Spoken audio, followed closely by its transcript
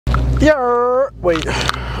Yeah. Wait,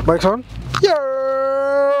 mic's on? Yeah.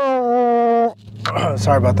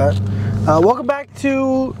 Sorry about that. Welcome back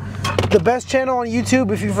to the best channel on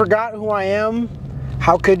YouTube. If you forgot who I am,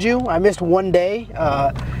 how could you? I missed one day.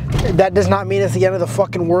 That does not mean it's the end of the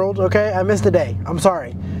fucking world, okay? I missed a day. I'm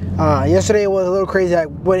sorry. Yesterday was a little crazy. I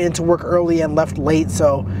went into work early and left late,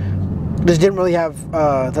 so just didn't really have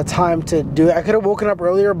the time to do it. I could have woken up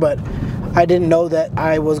earlier, but I didn't know that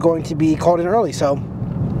I was going to be called in early, so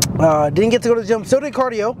didn't get to go to the gym. Still did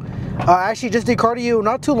cardio. I actually just did cardio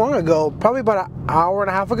not too long ago, probably about an hour and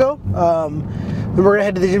a half ago. Then we're gonna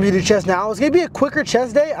head to the gym to do chest now. It's gonna be a quicker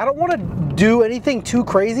chest day. I don't want to do anything too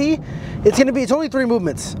crazy. It's only 3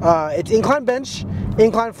 movements. It's incline bench,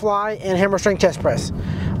 incline fly, and hammer strength chest press.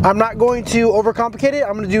 I'm not going to overcomplicate it.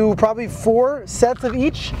 I'm gonna do probably 4 sets of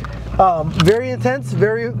each. Very intense,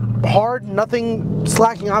 very hard, nothing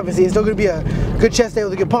slacking. Obviously, it's still gonna be a good chest day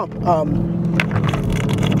with a good pump.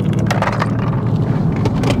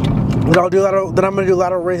 Then I'm gonna do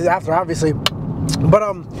lateral raises after, obviously. But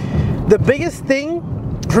the biggest thing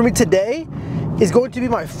for me today is going to be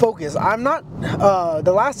my focus. I'm not,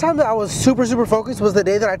 the last time that I was super focused was the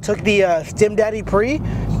day that I took the Stim Daddy pre.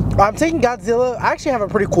 I'm taking Godzilla. I actually have a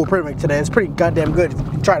pretty cool pre-mix today. It's pretty goddamn good.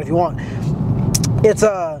 Try it if you want. It's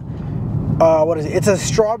a, what is it? It's a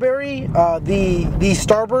strawberry, the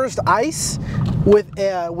Starburst Ice with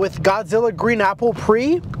Godzilla Green Apple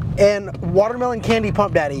pre and watermelon candy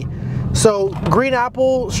Pump Daddy. So green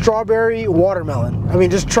apple, strawberry, watermelon. I mean,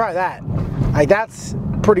 just try that. Like, that's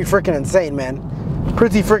pretty freaking insane, man.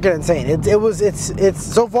 Pretty freaking insane. It's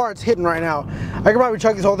so far it's hitting right now. I could probably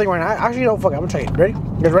chug this whole thing right now. Actually, no, fuck it. I'm gonna chug it. Ready?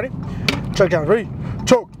 You guys ready? Chug down. Ready?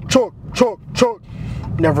 Chug, chug, chug, chug.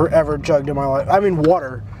 Never ever chugged in my life. I mean,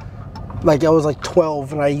 water. Like, I was like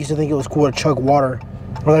 12 and I used to think it was cool to chug water.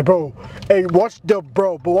 I'm like, bro, hey, watch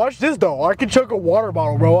but watch this though. I can chug a water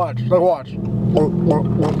bottle, bro. Watch. Like, watch.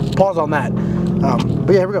 Pause on that.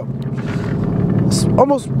 But yeah, here we go. It's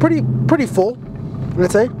almost pretty full,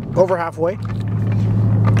 let's say, over halfway.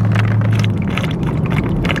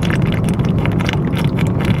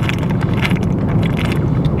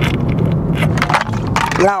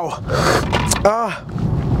 Wow. I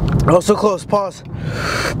was so close. Pause.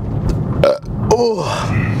 Oh,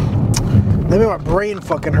 that made my brain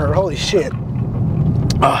fucking hurt. Holy shit.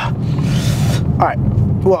 All right.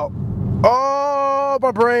 Well. Oh,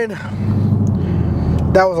 my brain.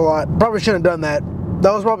 That was a lot. Probably shouldn't have done that.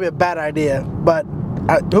 That was probably a bad idea. But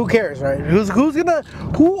who cares, right?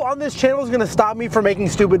 Who on this channel is gonna stop me from making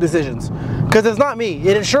stupid decisions? Because it's not me.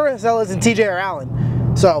 It sure as hell isn't TJ or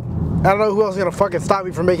Alan. So I don't know who else is gonna fucking stop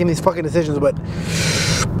me from making these fucking decisions. But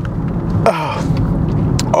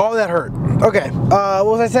all that hurt. Okay. What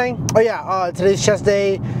was I saying? Oh yeah. Today's chest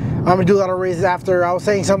day. I'm gonna do a lot of raises after. I was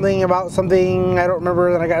saying something about something I don't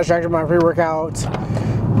remember, then I got distracted by my pre-workout.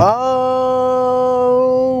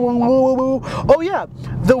 Oh yeah,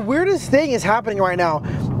 the weirdest thing is happening right now.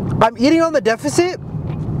 I'm eating on the deficit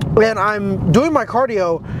and I'm doing my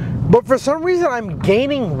cardio, but for some reason I'm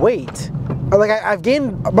gaining weight. Like I've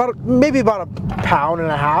gained maybe about 1.5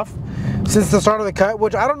 pounds since the start of the cut,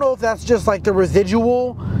 which I don't know if that's just like the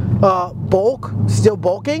residual bulk still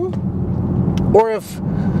bulking, or if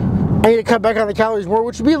I need to cut back on the calories more,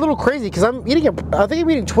 which would be a little crazy because I think I'm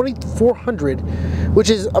eating 2,400, which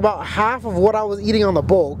is about half of what I was eating on the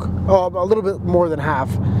bulk. Oh, a little bit more than half.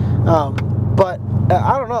 But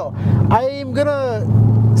I don't know. I'm gonna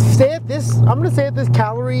stay at this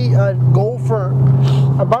calorie goal for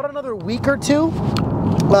about another week or 2,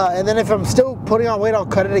 and then if I'm still putting on weight, I'll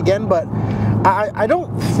cut it again. But I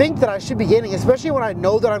don't think that I should be gaining, especially when I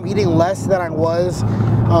know that I'm eating less than I was.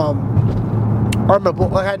 On the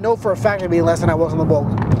bulk. Like, I know for a fact I'm eating less than I was on the bulk,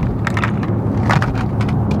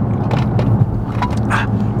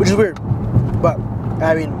 which is weird. But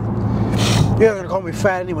I mean, you guys are gonna call me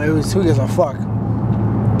fat anyway. Who gives a fuck?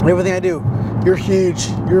 Everything I do, you're huge,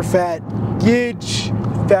 you're fat, huge,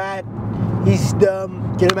 fat. He's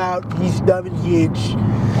dumb. Get him out. He's dumb and huge.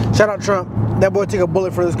 Shout out Trump. That boy took a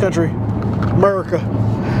bullet for this country, America.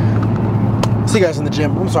 See you guys in the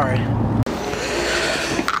gym. I'm sorry.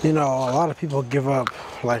 You know, a lot of people give up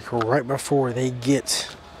like right before they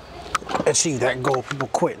achieve that goal. People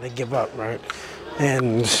quit and they give up, right?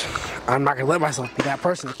 And I'm not gonna let myself be that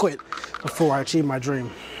person to quit before I achieve my dream,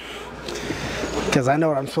 because I know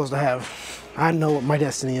what I'm supposed to have. I know what my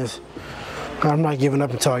destiny is. I'm not giving up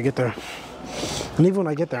until I get there. And even when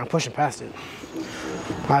I get there, I'm pushing past it.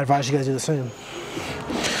 I advise you guys do the same.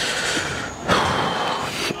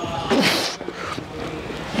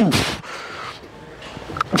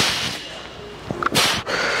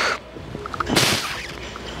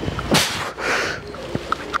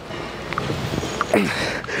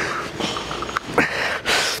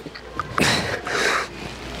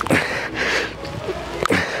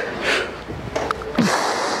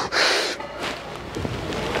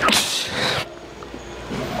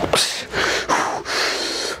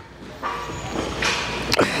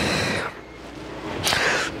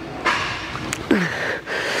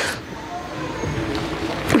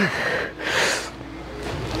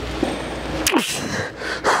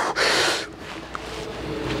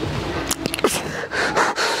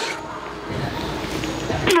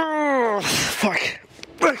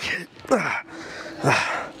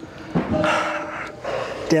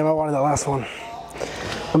 Damn, I wanted that last one.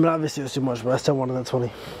 I mean, obviously it was too much, but I still wanted that 20.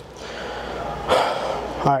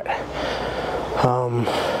 Alright.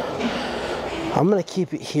 I'm gonna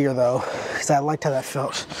keep it here though, because I liked how that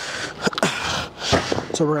felt.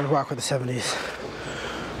 So we're gonna rock with the 70s.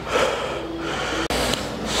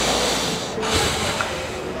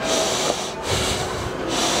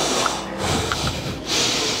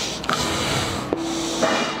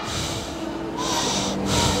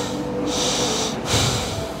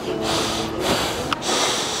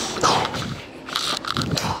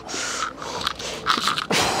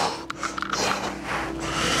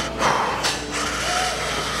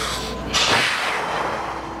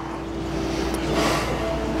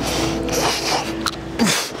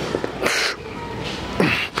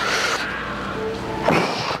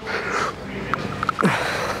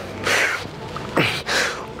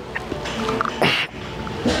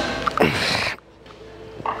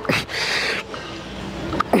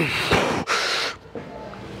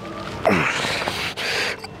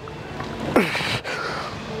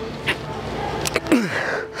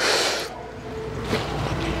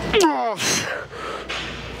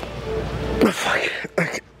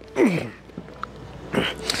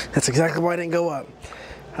 That's exactly why I didn't go up.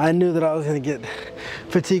 I knew that I was going to get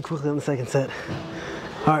fatigued quickly on the second set.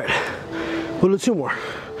 All right, we'll do 2 more.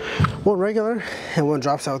 1 regular and 1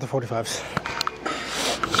 drops out with the 45s.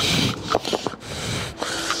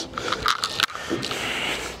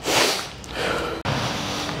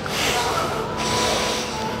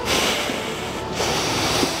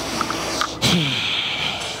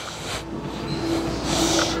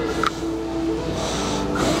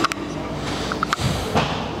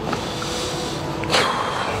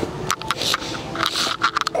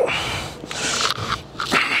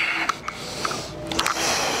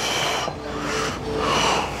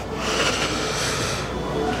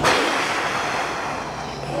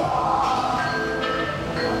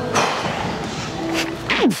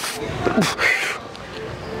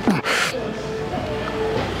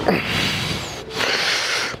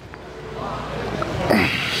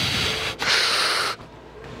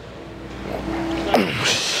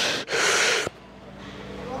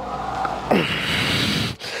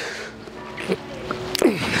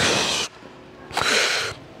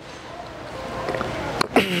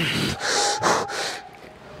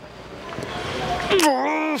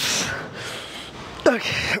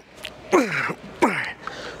 Okay. Alright.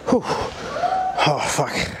 Oh,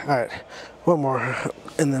 fuck. Alright. 1 more.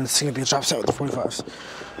 And then it's going to be a drop set with the 45s.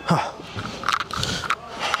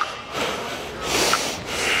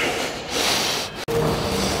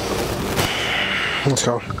 Let's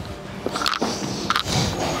go.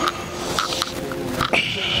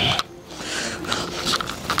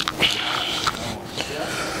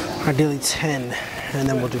 Ideally 10, and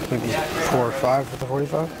then we'll do maybe 4 or 5 with the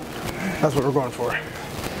 45. That's what we're going for.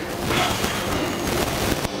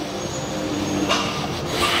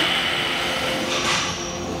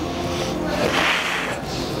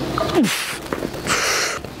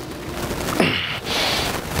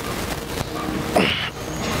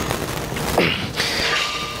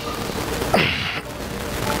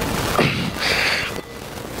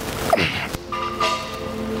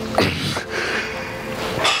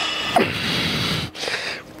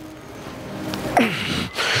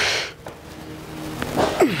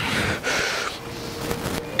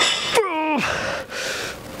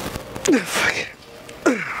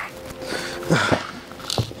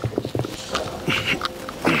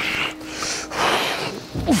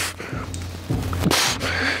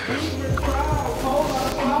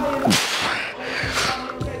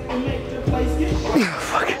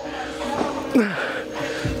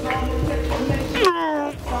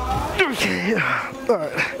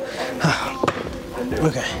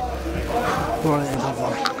 Okay.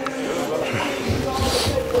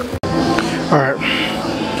 Alright.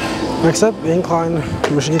 Next up, incline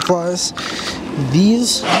Michigan flies.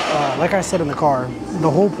 These, like I said in the car, the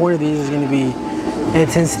whole point of these is going to be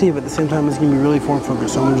intensity, but at the same time it's going to be really form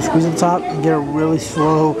focused. So I'm going to squeeze on top and get a really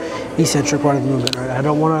slow eccentric part of the movement. Right? I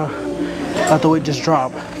don't want to let the weight just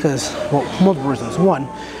drop, because, well, multiple reasons. One,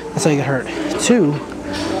 that's how you get hurt. Two,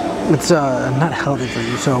 it's not healthy for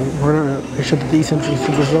you, so we're gonna make sure that the eccentric is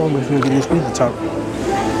super slow and make sure we get your speed at the top.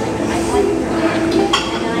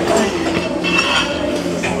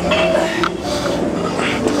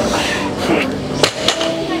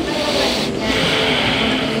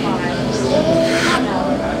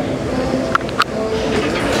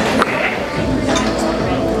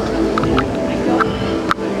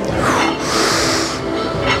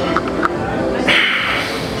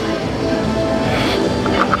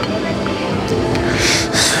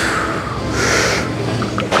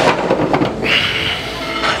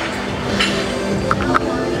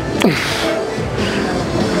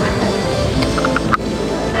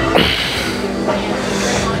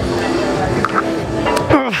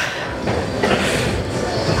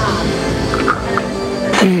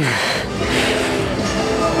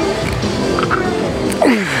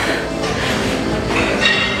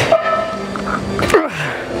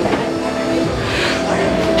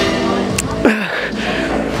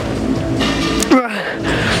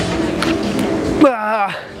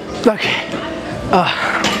 Okay.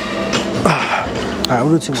 Alright,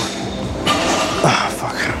 we'll do 2 more.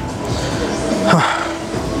 Fuck.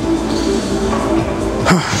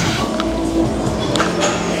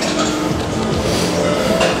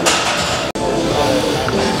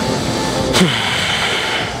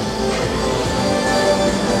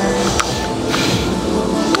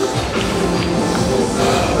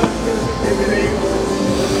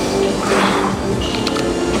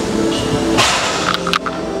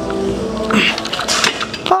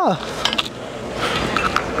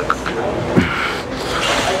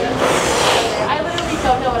 I literally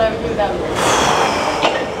don't know what I would do without you.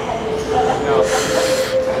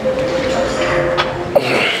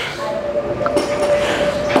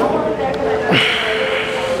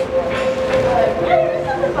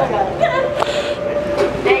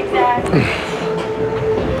 Exactly.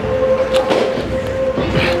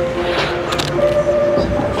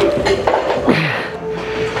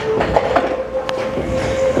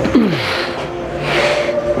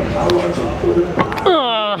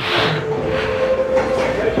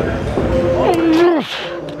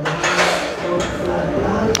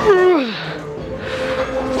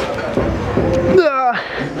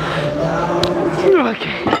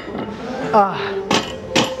 Okay.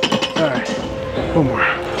 Alright. 1 more.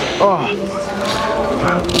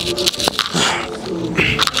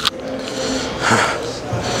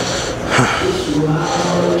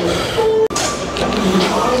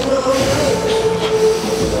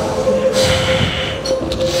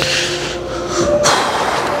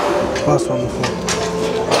 Last one before.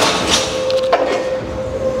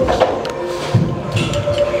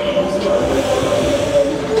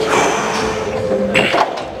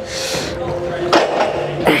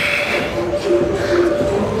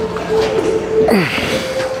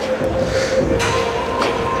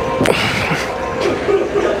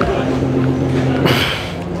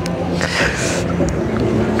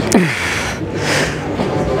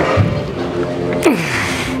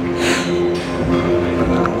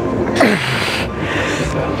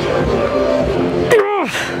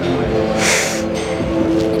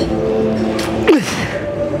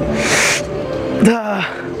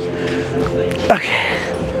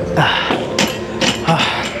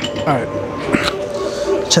 Alright.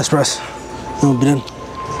 Chest press. We'll be done.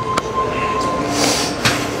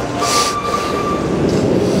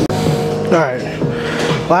 Alright.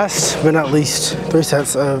 Last but not least, 3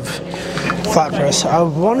 sets of flat press. I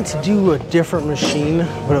wanted to do a different machine,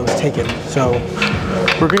 but it was taken. So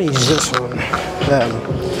we're gonna use this one.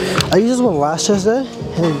 I used this one last chest day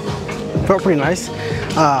and it felt pretty nice.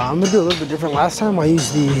 I'm gonna do a little bit different. Last time I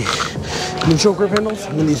used the neutral grip handles.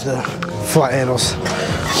 I'm gonna use the flat handles.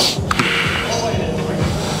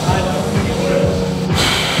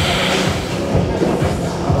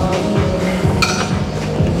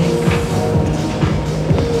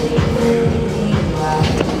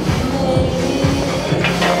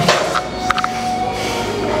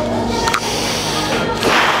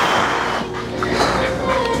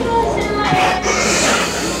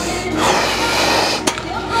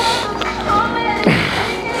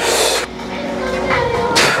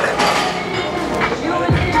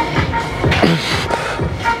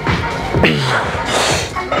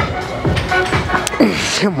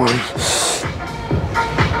 Come on.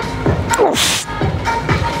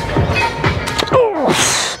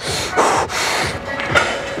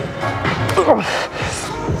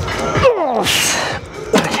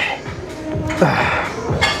 Okay.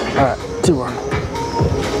 Alright, 2 more.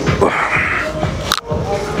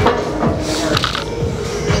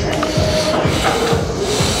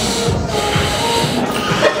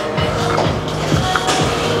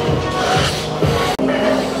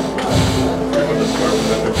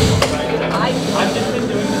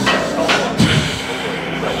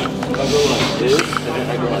 I go like this, and then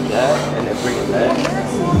I go like that, and then bring it back.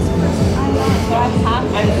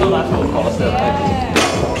 I just know that's what we'll call it.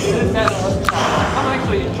 I'm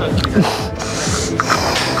actually interested.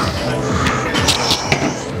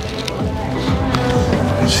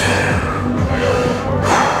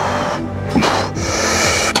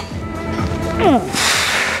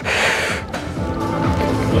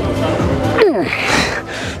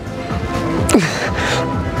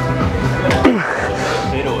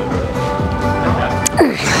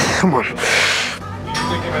 Come on.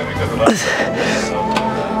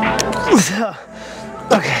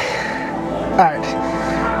 Okay. Alright.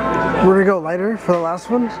 We're gonna go lighter for the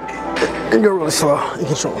last one and go really slow and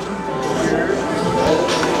controlled.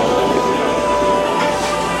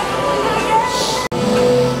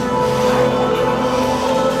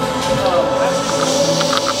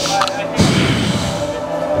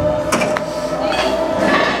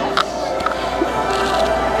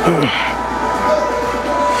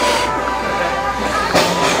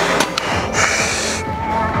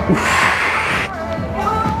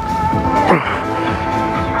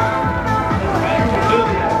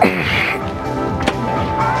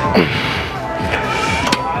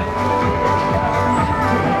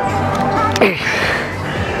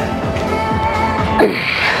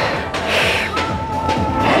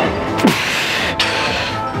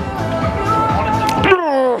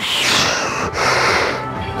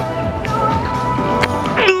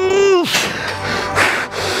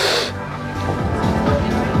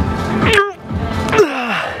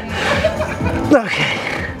 Okay.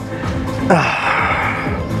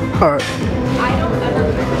 All right.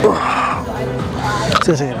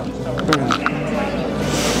 Just hang it up.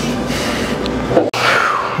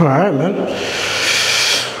 All right, man.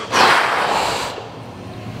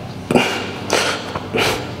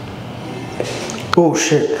 Oh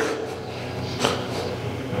shit.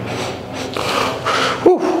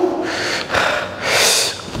 Whew.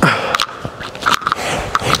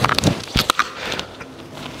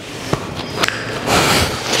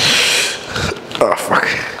 Oh fuck.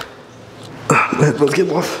 Let's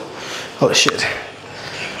get off. Holy shit.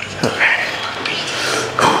 Okay.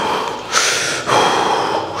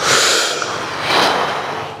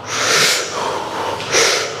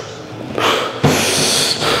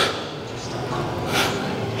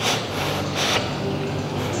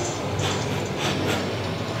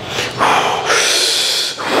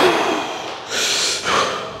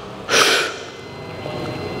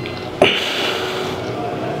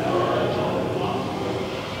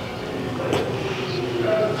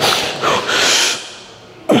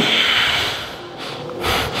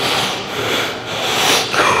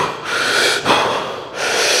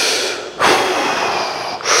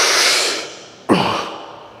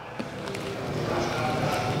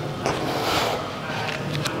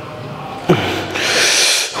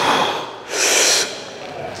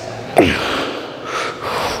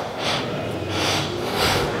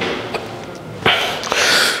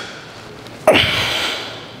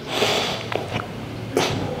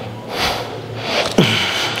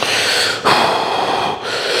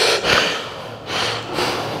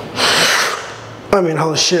 I mean,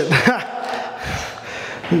 holy shit.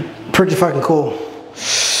 Pretty fucking cool.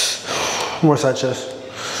 More side chest.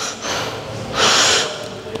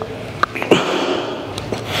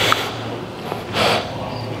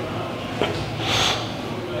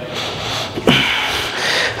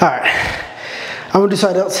 Alright. I'm gonna do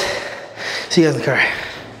side delts. See you guys in the car.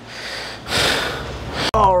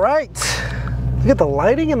 Alright. Look at the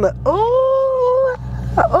lighting and the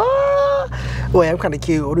Wait, I'm kind of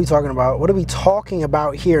cute. What are we talking about? What are we talking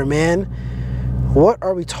about here, man? What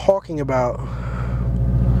are we talking about?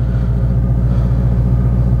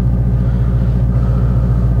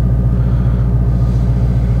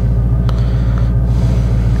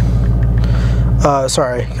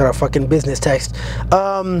 Sorry, got a fucking business text.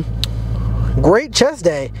 Great chest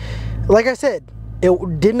day. Like I said,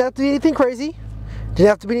 it didn't have to be anything crazy. Didn't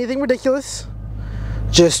have to be anything ridiculous.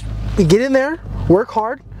 Just get in there, work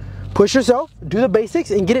hard, push yourself, do the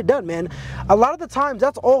basics, and get it done, man. A lot of the times,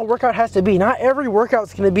 that's all a workout has to be. Not every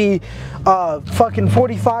workout's gonna be fucking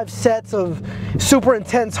 45 sets of super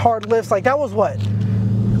intense hard lifts. Like that was what?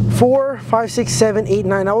 4, 5, 6, 7, 8,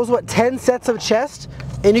 9. That was what? 10 sets of chest?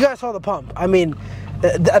 And you guys saw the pump. I mean,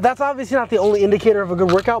 that's obviously not the only indicator of a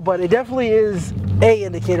good workout, but it definitely is a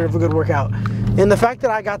indicator of a good workout. And the fact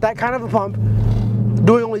that I got that kind of a pump,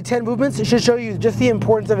 doing only 10 movements, it should show you just the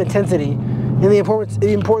importance of intensity and the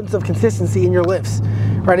importance of consistency in your lifts,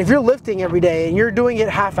 right? If you're lifting every day and you're doing it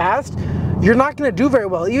half-assed, you're not gonna do very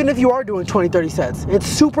well, even if you are doing 20, 30 sets. It's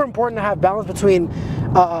super important to have balance between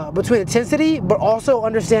between intensity, but also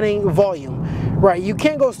understanding volume, right? You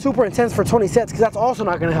can't go super intense for 20 sets because that's also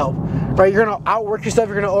not going to help, right? You're going to outwork yourself,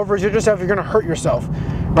 you're going to overexert yourself, you're going to hurt yourself,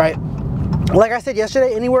 right? Like I said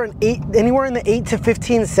yesterday, anywhere in the 8 to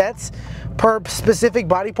 15 sets per specific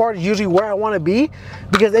body part is usually where I want to be,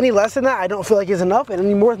 because any less than that I don't feel like is enough, and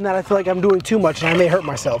any more than that I feel like I'm doing too much and I may hurt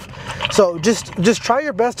myself. So just try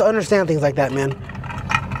your best to understand things like that, man.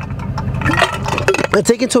 And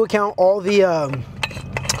take into account all the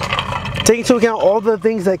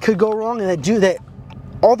things that could go wrong, and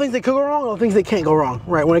all things that could go wrong, all things that can't go wrong,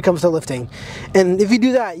 right, when it comes to lifting. And if you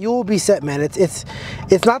do that, you will be set, man. It's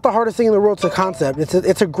not the hardest thing in the world. It's a concept.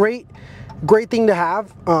 It's a great thing to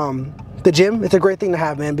have. The gym, it's a great thing to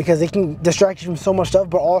have, man, because it can distract you from so much stuff,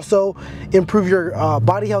 but also improve your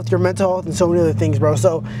body health, your mental health, and so many other things, bro.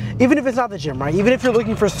 So even if it's not the gym, right, even if you're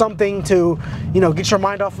looking for something to, you know, get your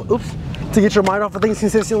mind off, to get your mind off of things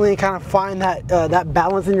consistently and kind of find that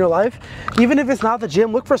balance in your life, even if it's not the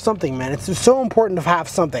gym, look for something, man. It's just so important to have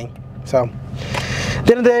something. So at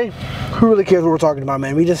the end of the day, who really cares what we're talking about,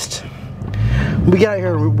 man? We get out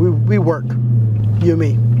here, we work, you and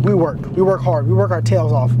me. We work hard, we work our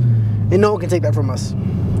tails off. And no one can take that from us.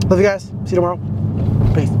 Love you guys. See you tomorrow.